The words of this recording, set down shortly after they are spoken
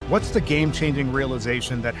What's the game-changing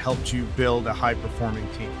realization that helped you build a high-performing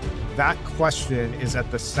team? That question is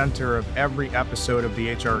at the center of every episode of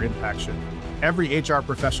the HR Impact Show. Every HR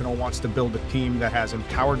professional wants to build a team that has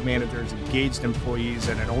empowered managers, engaged employees,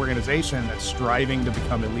 and an organization that's striving to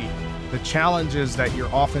become elite. The challenge is that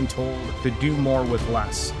you're often told to do more with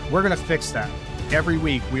less. We're going to fix that. Every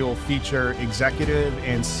week, we will feature executive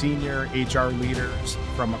and senior HR leaders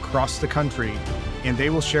from across the country, and they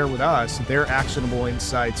will share with us their actionable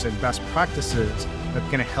insights and best practices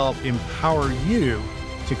that can help empower you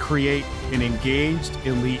to create an engaged,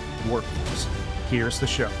 elite workforce. Here's the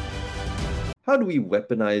show. How do we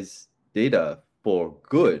weaponize data for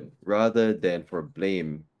good rather than for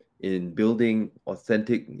blame in building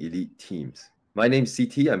authentic elite teams? My name's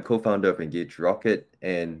CT. I'm co-founder of Engage Rocket,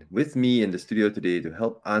 and with me in the studio today to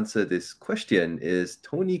help answer this question is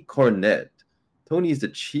Tony Cornett. Tony is the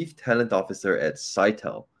Chief Talent Officer at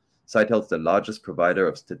Sitel. Sitel is the largest provider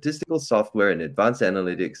of statistical software and advanced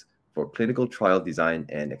analytics for clinical trial design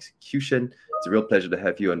and execution. It's a real pleasure to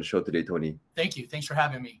have you on the show today, Tony. Thank you. Thanks for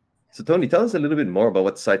having me. So Tony, tell us a little bit more about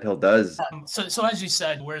what Sitel does. So as you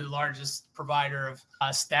said, we're the largest provider of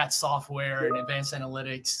stats software and advanced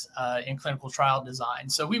analytics in clinical trial design.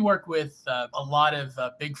 So we work with a lot of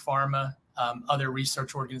big pharma, other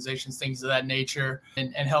research organizations, things of that nature,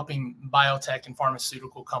 and helping biotech and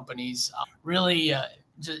pharmaceutical companies really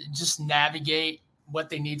just navigate what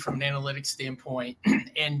they need from an analytics standpoint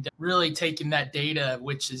and really taking that data,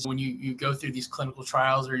 which is when you go through these clinical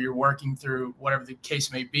trials or you're working through whatever the case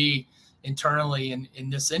may be internally in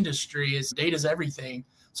this industry, is data's everything.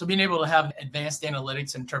 So being able to have advanced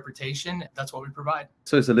analytics interpretation, that's what we provide.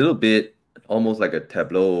 So it's a little bit almost like a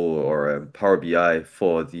Tableau or a Power BI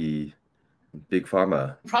for the big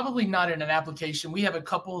pharma. Probably not in an application. We have a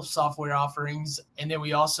couple of software offerings, and then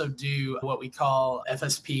we also do what we call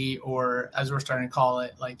FSP, or as we're starting to call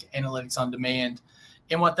it, like analytics on demand.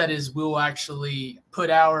 And what that is, we'll actually put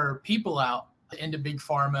our people out into big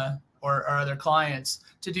pharma or other clients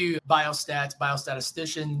to do biostats,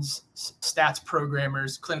 biostatisticians, stats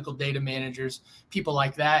programmers, clinical data managers, people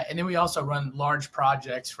like that. And then we also run large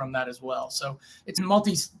projects from that as well. So it's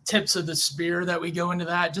multi-tips of the spear that we go into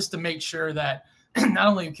that, just to make sure that not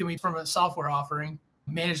only can we, from a software offering,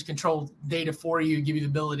 manage control data for you, give you the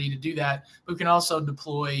ability to do that, but we can also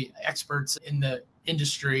deploy experts in the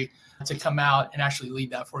industry to come out and actually lead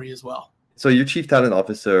that for you as well. So you're Chief Talent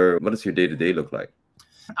Officer. What does your day-to-day look like?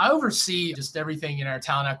 I oversee just everything in our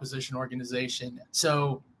talent acquisition organization.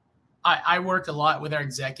 So I work a lot with our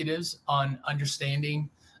executives on understanding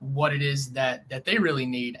what it is that they really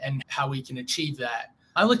need and how we can achieve that.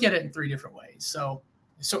 I look at it in three different ways. So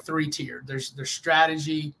three-tier. There's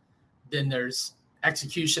strategy, then there's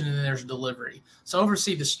execution, and then there's delivery. So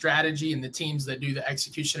oversee the strategy and the teams that do the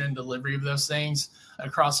execution and delivery of those things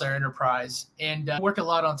across our enterprise. And work a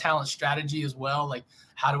lot on talent strategy as well. Like,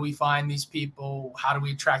 how do we find these people? How do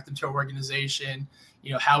we attract them to our organization?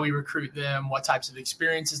 You know, how we recruit them? What types of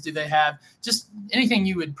experiences do they have? Just anything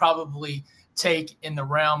you would probably take in the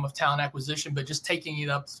realm of talent acquisition, but just taking it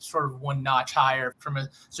up sort of one notch higher from a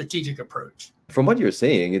strategic approach. From what you're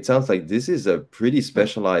saying, it sounds like this is a pretty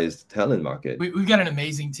specialized talent market. We've got an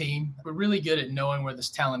amazing team. We're really good at knowing where this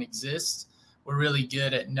talent exists. We're really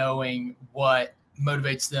good at knowing what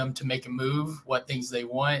motivates them to make a move, what things they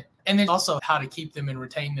want, and then also how to keep them and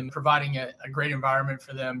retain them, providing a great environment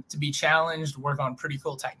for them to be challenged, work on pretty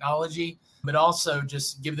cool technology, but also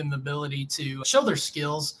just give them the ability to show their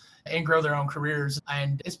skills and grow their own careers.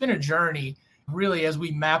 And it's been a journey, really, as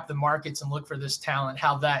we map the markets and look for this talent,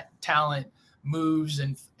 how that talent moves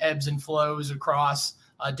and ebbs and flows across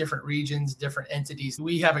different regions, different entities.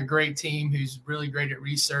 We have a great team who's really great at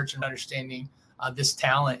research and understanding this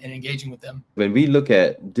talent and engaging with them. When we look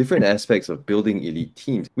at different aspects of building elite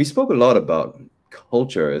teams, we spoke a lot about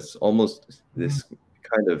culture as almost this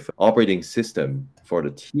kind of operating system for the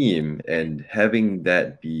team, and having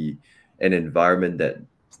that be an environment that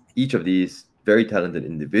each of these very talented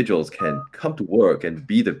individuals can come to work and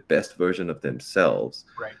be the best version of themselves.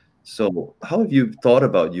 Right. So how have you thought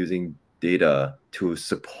about using data to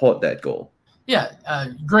support that goal? Yeah,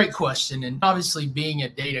 great question. And obviously, being a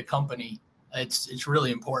data company, it's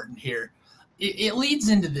really important here. It leads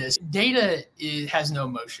into this. Data has no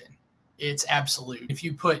emotion. It's absolute. If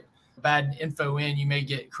you put bad info in, you may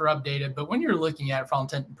get corrupt data. But when you're looking at it for all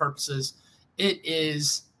intent and purposes, it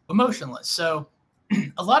is emotionless. So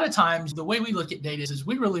a lot of times, the way we look at data is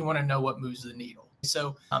we really want to know what moves the needle.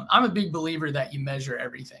 So I'm a big believer that you measure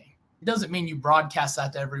everything. It doesn't mean you broadcast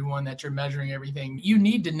that to everyone that you're measuring everything. You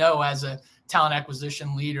need to know as a talent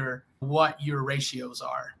acquisition leader what your ratios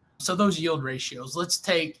are. So those yield ratios, let's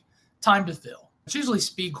take time to fill. It's usually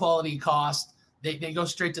speed, quality, cost. They go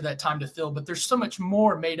straight to that time to fill, but there's so much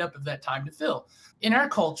more made up of that time to fill. In our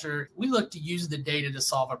culture, we look to use the data to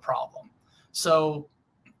solve a problem. So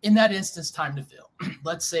in that instance, time to fill,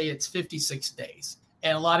 let's say it's 56 days.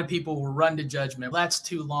 And a lot of people will run to judgment. That's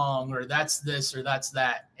too long, or that's this, or that's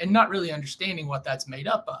that, and not really understanding what that's made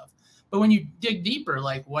up of. But when you dig deeper,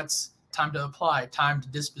 like what's time to apply, time to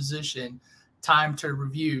disposition, time to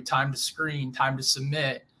review, time to screen, time to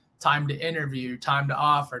submit, time to interview, time to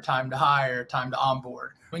offer, time to hire, time to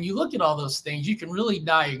onboard. When you look at all those things, you can really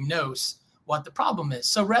diagnose what the problem is.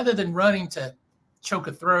 So rather than running to choke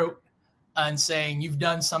a throat and saying you've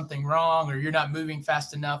done something wrong, or you're not moving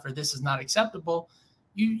fast enough, or this is not acceptable,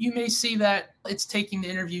 you may see that it's taking the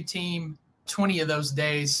interview team 20 of those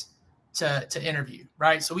days to interview,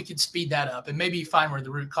 right? So we could speed that up and maybe find where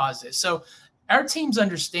the root cause is. So our team's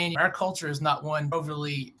understanding, our culture is not one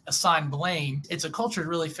overly assign blame. It's a culture to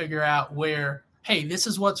really figure out where, hey, this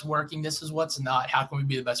is what's working, this is what's not. How can we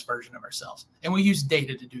be the best version of ourselves? And we use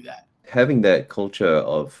data to do that. Having that culture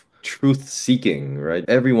of truth seeking, right?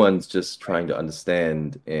 Everyone's just trying to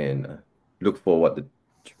understand and look for what the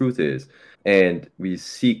truth is. And we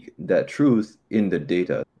seek that truth in the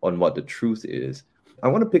data on what the truth is. I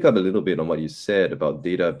want to pick up a little bit on what you said about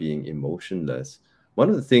data being emotionless. One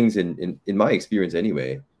of the things in my experience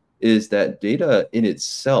anyway, is that data in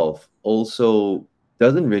itself also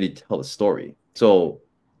doesn't really tell a story. So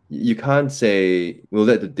you can't say, we'll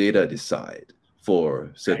let the data decide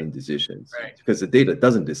for certain decisions, because the data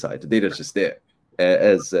doesn't decide. The data is just there.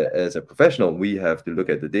 As a professional, we have to look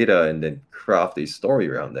at the data and then craft a story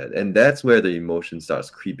around that. And that's where the emotion starts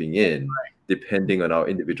creeping in, depending on our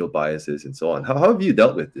individual biases and so on. How have you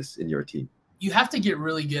dealt with this in your team? You have to get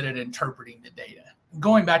really good at interpreting the data.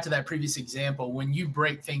 Going back to that previous example, when you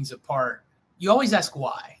break things apart, you always ask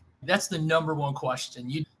why. That's the number one question.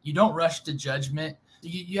 You don't rush to judgment.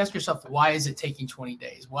 You ask yourself, why is it taking 20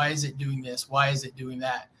 days? Why is it doing this? Why is it doing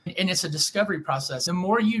that? And it's a discovery process. The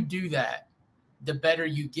more you do that, the better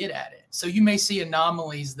you get at it. So you may see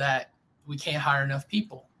anomalies that we can't hire enough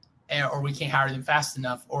people, or we can't hire them fast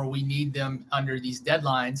enough, or we need them under these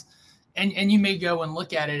deadlines. And you may go and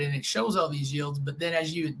look at it and it shows all these yields, but then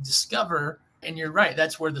as you discover, and you're right,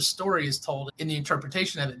 that's where the story is told in the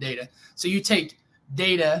interpretation of the data. So you take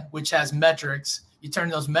data, which has metrics, you turn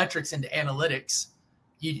those metrics into analytics,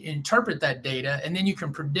 you interpret that data, and then you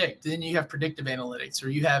can predict. Then you have predictive analytics, or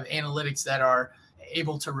you have analytics that are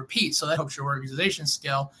able to repeat. So that helps your organization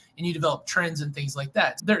scale, and you develop trends and things like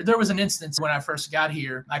that. There was an instance when I first got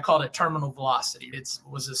here, I called it terminal velocity. It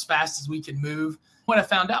was as fast as we could move. What I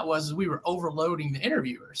found out was we were overloading the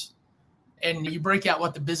interviewers. And you break out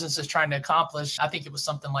what the business is trying to accomplish. I think it was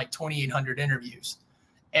something like 2,800 interviews.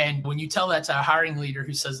 And when you tell that to a hiring leader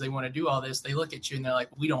who says they want to do all this, they look at you and they're like,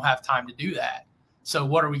 we don't have time to do that. So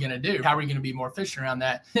what are we going to do? How are we going to be more efficient around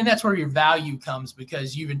that? And that's where your value comes,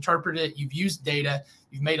 because you've interpreted it, you've used data,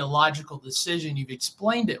 you've made a logical decision, you've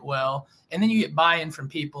explained it well, and then you get buy-in from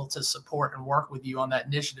people to support and work with you on that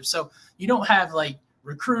initiative. So you don't have like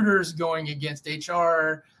recruiters going against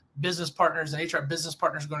HR business partners and HR business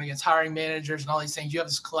partners going against hiring managers and all these things. You have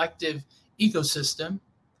this collective ecosystem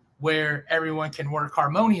where everyone can work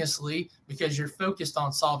harmoniously because you're focused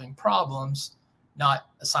on solving problems, not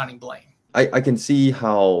assigning blame. I can see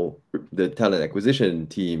how the talent acquisition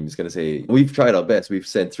team is going to say, we've tried our best. We've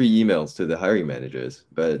sent 3 emails to the hiring managers,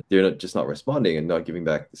 but they're just not responding and not giving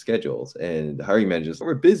back the schedules. And the hiring managers,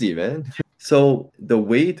 we're busy, man. So the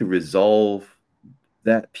way to resolve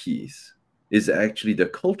that piece is actually the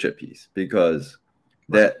culture piece, because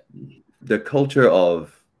that the culture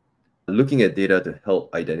of looking at data to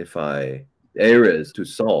help identify areas to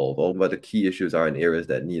solve, or what the key issues are in areas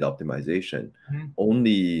that need optimization,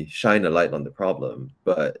 only shine a light on the problem,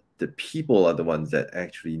 but the people are the ones that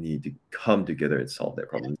actually need to come together and solve that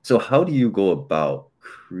problem. So how do you go about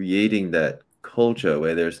creating that culture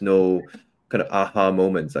where there's no kind of aha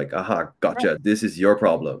moments like, aha, gotcha, this is your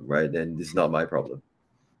problem, right? And this is not my problem.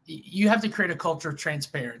 You have to create a culture of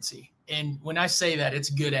transparency. And when I say that, it's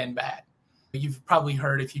good and bad. You've probably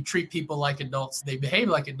heard, if you treat people like adults, they behave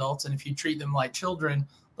like adults. And if you treat them like children,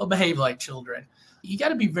 they'll behave like children. You got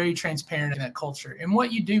to be very transparent in that culture. And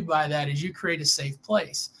what you do by that is you create a safe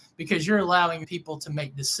place, because you're allowing people to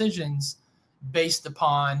make decisions based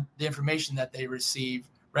upon the information that they receive,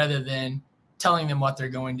 rather than telling them what they're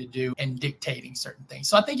going to do and dictating certain things.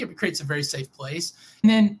 So I think it creates a very safe place. And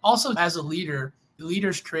then also, as a leader,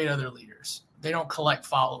 leaders create other leaders. They don't collect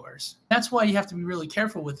followers. That's why you have to be really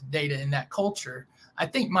careful with data in that culture. I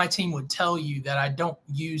think my team would tell you that I don't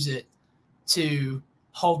use it to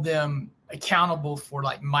hold them accountable for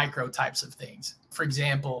like micro types of things. For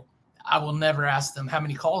example, I will never ask them, how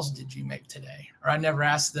many calls did you make today? Or I never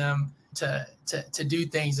ask them to do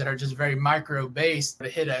things that are just very micro based to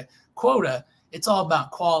hit a quota. It's all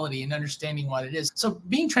about quality and understanding what it is. So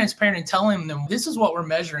being transparent and telling them this is what we're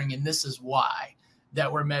measuring and this is why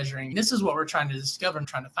that we're measuring. This is what we're trying to discover and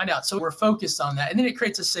trying to find out. So we're focused on that. And then it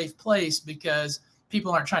creates a safe place because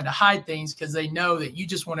people aren't trying to hide things because they know that you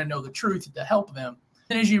just want to know the truth to help them.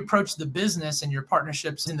 And as you approach the business and your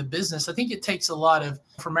partnerships in the business, I think it takes a lot of,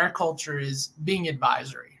 from our culture, is being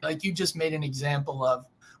advisory. Like you just made an example of,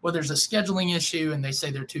 well, there's a scheduling issue and they say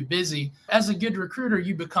they're too busy. As a good recruiter,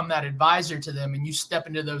 you become that advisor to them and you step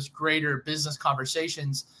into those greater business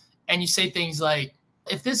conversations and you say things like,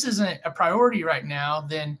 if this isn't a priority right now,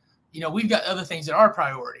 then we've got other things that are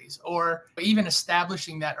priorities, or even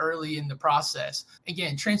establishing that early in the process.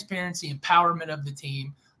 Again, transparency, empowerment of the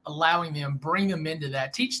team, allowing them, bring them into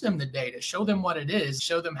that, teach them the data, show them what it is,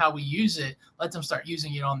 show them how we use it, let them start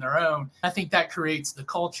using it on their own. I think that creates the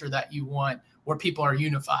culture that you want where people are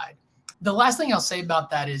unified. The last thing I'll say about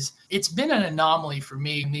that is it's been an anomaly for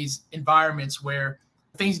me in these environments where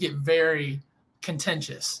things get very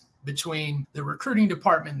contentious between the recruiting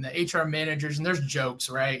department and the HR managers, and there's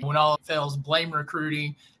jokes, right? When all fails, blame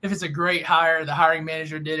recruiting. If it's a great hire, the hiring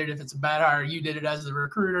manager did it. If it's a bad hire, you did it as the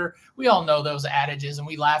recruiter. We all know those adages and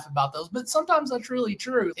we laugh about those, but sometimes that's really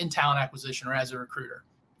true in talent acquisition or as a recruiter.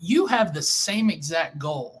 You have the same exact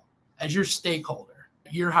goal as your stakeholder,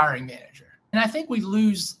 your hiring manager. And I think we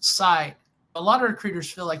lose sight. A lot of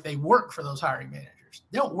recruiters feel like they work for those hiring managers.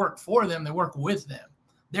 They don't work for them, they work with them.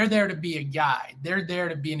 They're there to be a guide. They're there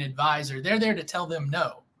to be an advisor. They're there to tell them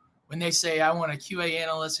no. When they say, I want a QA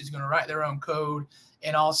analyst who's going to write their own code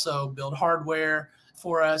and also build hardware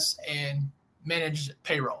for us and manage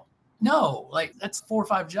payroll. No, like that's 4 or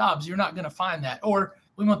 5 jobs. You're not going to find that. Or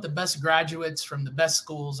we want the best graduates from the best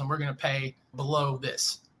schools and we're going to pay below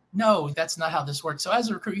this. No, that's not how this works. So as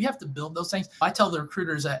a recruiter, you have to build those things. I tell the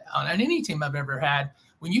recruiters that on any team I've ever had,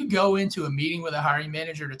 when you go into a meeting with a hiring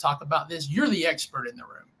manager to talk about this, you're the expert in the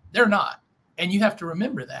room. They're not. And you have to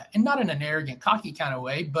remember that. And not in an arrogant, cocky kind of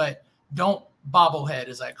way, but don't bobblehead,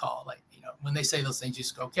 as I call it. Like, when they say those things, you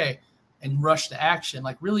just go, okay, and rush to action.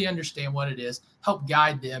 Like really understand what it is, help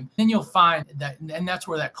guide them. Then you'll find that, and that's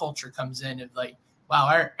where that culture comes in of like,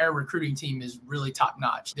 wow, our recruiting team is really top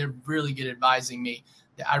notch. They're really good advising me.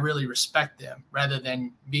 I really respect them rather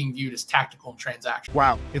than being viewed as tactical and transactional.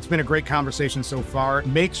 Wow, it's been a great conversation so far.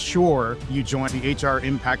 Make sure you join the HR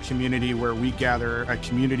Impact community where we gather a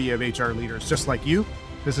community of HR leaders just like you.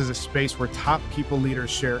 This is a space where top people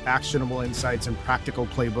leaders share actionable insights and practical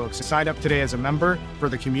playbooks. Sign up today as a member for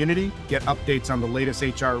the community. Get updates on the latest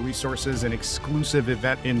HR resources and exclusive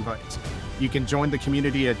event invites. You can join the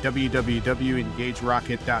community at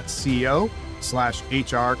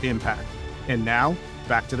www.engagerocket.co/HR Impact. And now,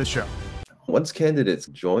 back to the show. Once candidates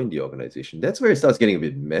join the organization, that's where it starts getting a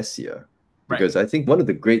bit messier. Because I think one of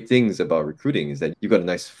the great things about recruiting is that you've got a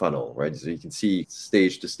nice funnel, right? So you can see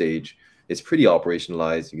stage to stage. It's pretty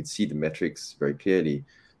operationalized. You can see the metrics very clearly.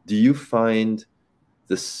 Do you find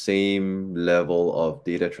the same level of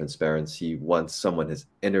data transparency once someone has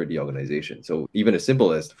entered the organization? So even as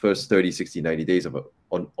simple as the first 30, 60, 90 days of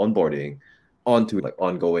onboarding onto like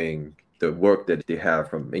ongoing, the work that they have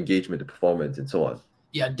from engagement to performance and so on.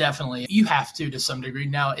 Yeah, definitely. You have to some degree.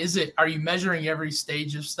 Now, are you measuring every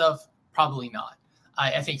stage of stuff? Probably not.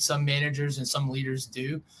 I think some managers and some leaders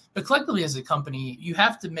do. But collectively as a company, you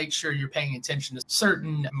have to make sure you're paying attention to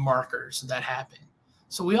certain markers that happen.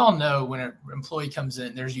 So we all know when an employee comes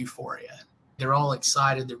in, there's euphoria. They're all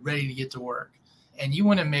excited. They're ready to get to work. And you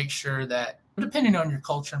want to make sure that, depending on your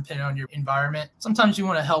culture and depending on your environment, sometimes you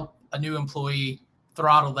want to help a new employee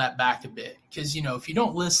throttle that back a bit. Because, if you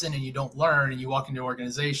don't listen and you don't learn and you walk into an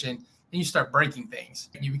organization, then you start breaking things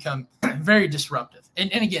and you become very disruptive.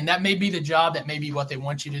 And again, that may be the job, that may be what they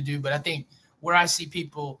want you to do. But I think where I see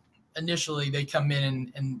people initially, they come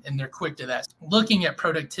in and they're quick to that. Looking at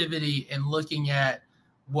productivity and looking at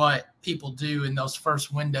what people do in those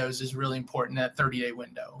first windows is really important, that 30-day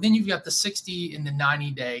window. Then you've got the 60 and the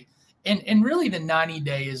 90-day. And really the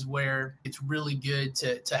 90-day is where it's really good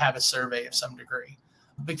to have a survey of some degree.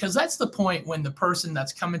 Because that's the point when the person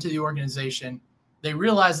that's coming to the organization, they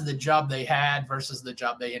realize the job they had versus the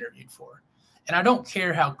job they interviewed for. And I don't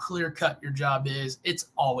care how clear-cut your job is, it's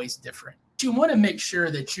always different. You want to make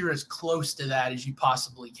sure that you're as close to that as you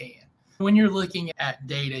possibly can. When you're looking at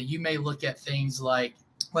data, you may look at things like,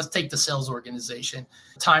 let's take the sales organization,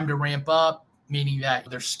 time to ramp up, meaning that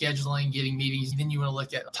they're scheduling, getting meetings. Then you want to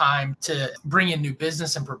look at time to bring in new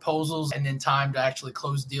business and proposals, and then time to actually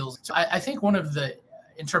close deals. So I think one of the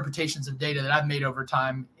interpretations of data that I've made over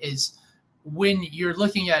time is when you're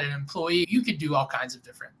looking at an employee, you could do all kinds of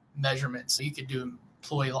different measurements. So you could do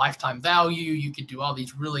employee lifetime value. You could do all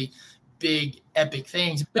these really big, epic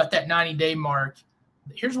things. But at that 90-day mark,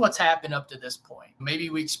 here's what's happened up to this point. Maybe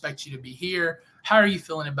we expect you to be here. How are you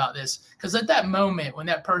feeling about this? Because at that moment, when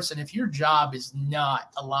that person, if your job is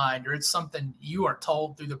not aligned or it's something you are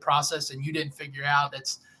told through the process and you didn't figure out,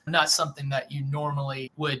 that's not something that you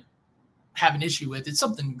normally would have an issue with. It's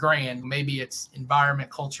something grand. Maybe it's environment,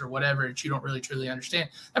 culture, whatever that you don't really truly understand.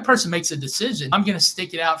 That person makes a decision. I'm going to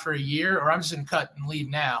stick it out for a year, or I'm just going to cut and leave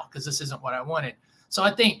now because this isn't what I wanted. So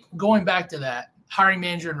I think going back to that, hiring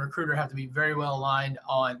manager and recruiter have to be very well aligned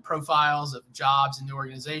on profiles of jobs in the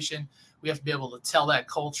organization. We have to be able to tell that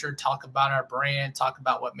culture, talk about our brand, talk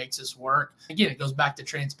about what makes us work. Again, it goes back to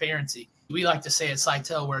transparency. We like to say at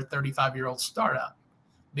Sitel, we're a 35-year-old startup,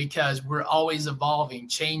 because we're always evolving.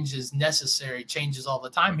 Change is necessary, changes all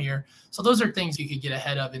the time here. So those are things you could get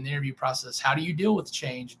ahead of in the interview process. How do you deal with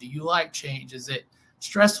change? Do you like change? Is it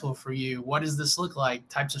stressful for you? What does this look like?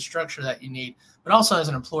 Types of structure that you need. But also as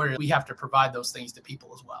an employer, we have to provide those things to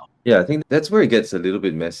people as well. Yeah, I think that's where it gets a little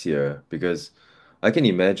bit messier, because I can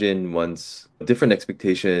imagine once different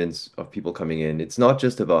expectations of people coming in, it's not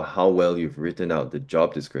just about how well you've written out the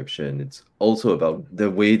job description. It's also about the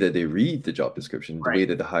way that they read the job description, the way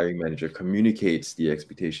that the hiring manager communicates the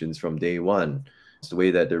expectations from day one. It's the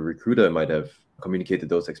way that the recruiter might have communicated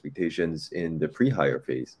those expectations in the pre-hire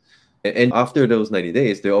phase. And after those 90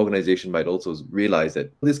 days, the organization might also realize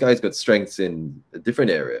that this guy's got strengths in a different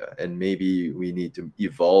area, and maybe we need to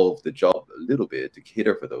evolve the job a little bit to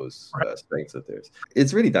cater for those strengths of theirs.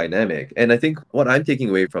 It's really dynamic. And I think what I'm taking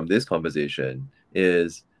away from this conversation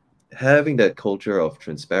is having that culture of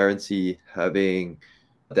transparency, having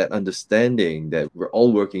that understanding that we're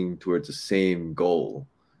all working towards the same goal,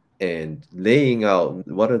 and laying out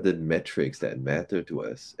what are the metrics that matter to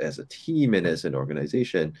us as a team and as an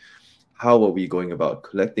organization. How are we going about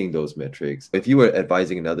collecting those metrics? If you were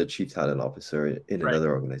advising another chief talent officer in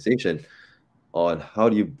another organization on how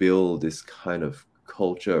do you build this kind of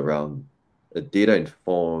culture around a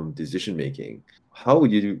data-informed decision-making, how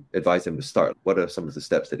would you advise them to start? What are some of the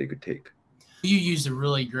steps that they could take? You used a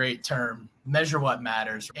really great term, measure what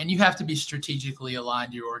matters. And you have to be strategically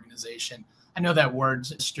aligned to your organization. I know that word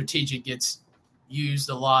strategic gets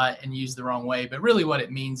used a lot and used the wrong way, but really what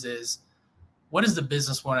it means is, what does the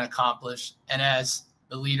business want to accomplish? And as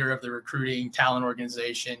the leader of the recruiting talent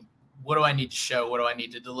organization, what do I need to show? What do I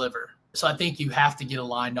need to deliver? So I think you have to get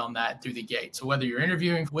aligned on that through the gate. So whether you're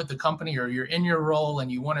interviewing with the company or you're in your role and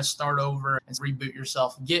you want to start over and reboot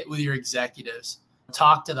yourself, get with your executives,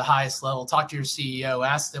 talk to the highest level, talk to your CEO,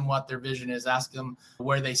 ask them what their vision is, ask them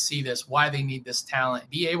where they see this, why they need this talent,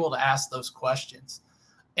 be able to ask those questions.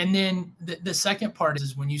 And then the second part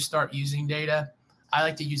is when you start using data, I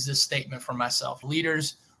like to use this statement for myself.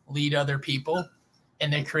 Leaders lead other people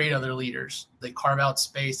and they create other leaders. They carve out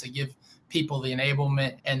space. They give people the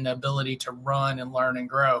enablement and the ability to run and learn and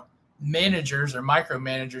grow. Managers or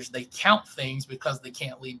micromanagers, they count things because they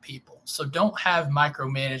can't lead people. So don't have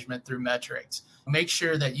micromanagement through metrics. Make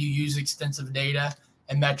sure that you use extensive data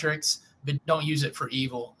and metrics, but don't use it for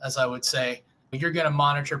evil, as I would say. You're going to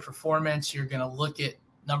monitor performance. You're going to look at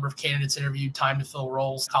number of candidates interviewed, time to fill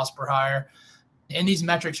roles, cost per hire. And these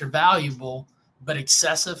metrics are valuable, but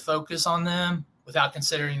excessive focus on them without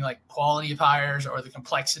considering like quality of hires or the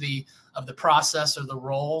complexity of the process or the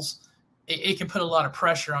roles, it can put a lot of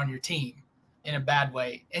pressure on your team in a bad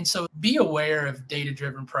way. And so be aware of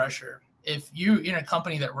data-driven pressure. If you're in a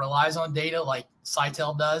company that relies on data like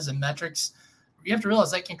Sitel does and metrics, you have to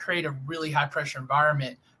realize that can create a really high pressure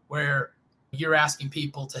environment where you're asking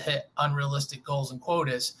people to hit unrealistic goals and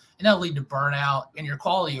quotas, and that'll lead to burnout and your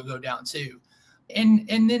quality will go down too. And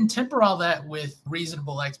then temper all that with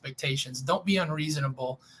reasonable expectations. Don't be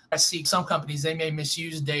unreasonable. I see some companies, they may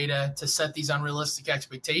misuse data to set these unrealistic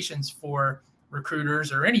expectations for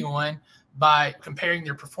recruiters or anyone by comparing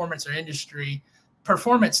their performance to industry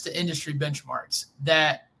benchmarks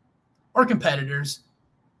that or competitors,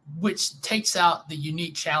 which takes out the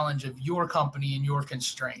unique challenge of your company and your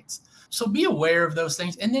constraints. So be aware of those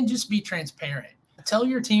things and then just be transparent. Tell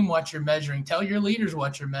your team what you're measuring, tell your leaders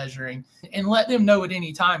what you're measuring, and let them know at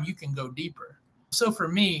any time you can go deeper. So for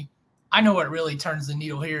me, I know what really turns the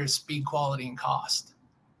needle here is speed, quality, and cost.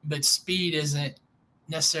 But speed isn't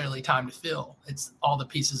necessarily time to fill. It's all the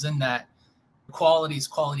pieces in that. Quality is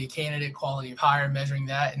quality of candidate, quality of hire, measuring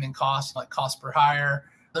that, and then cost, like cost per hire.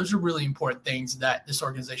 Those are really important things that this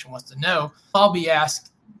organization wants to know. I'll be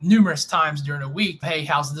asked numerous times during a week, hey,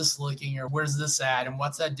 how's this looking? Or where's this at? And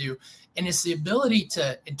what's that do? And it's the ability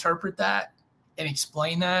to interpret that and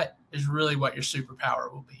explain that is really what your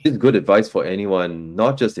superpower will be. It's good advice for anyone,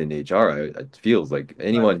 not just in HR. It feels like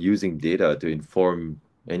anyone using data to inform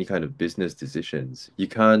any kind of business decisions. You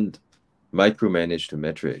can't micromanage the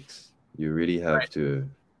metrics. You really have to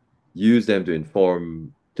use them to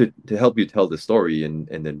inform, to help you tell the story and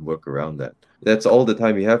then work around that. That's all the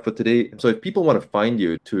time we have for today. So if people want to find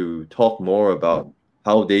you to talk more about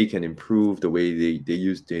how they can improve the way they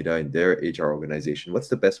use data in their HR organization, what's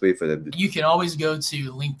the best way for them to? You can always go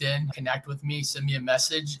to LinkedIn, connect with me, send me a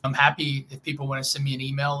message. I'm happy if people want to send me an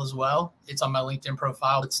email as well. It's on my LinkedIn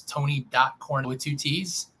profile. It's tony.corn with 2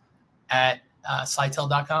 T's at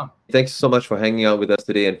Sitel.com. Thanks so much for hanging out with us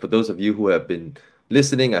today. And for those of you who have been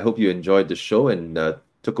listening, I hope you enjoyed the show and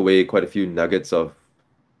took away quite a few nuggets of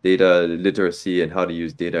data literacy and how to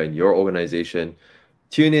use data in your organization.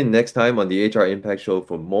 Tune in next time on the HR Impact Show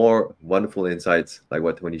for more wonderful insights like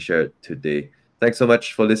what Tony shared today. Thanks so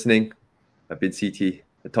much for listening. I've been CT.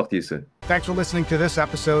 I'll talk to you soon. Thanks for listening to this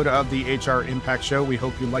episode of the HR Impact Show. We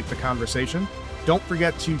hope you liked the conversation. Don't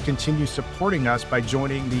forget to continue supporting us by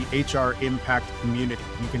joining the HR Impact community.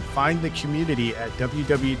 You can find the community at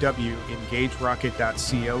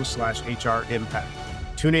www.engagerocket.co/HR Impact.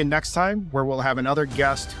 Tune in next time where we'll have another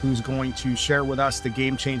guest who's going to share with us the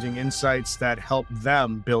game-changing insights that help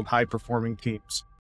them build high-performing teams.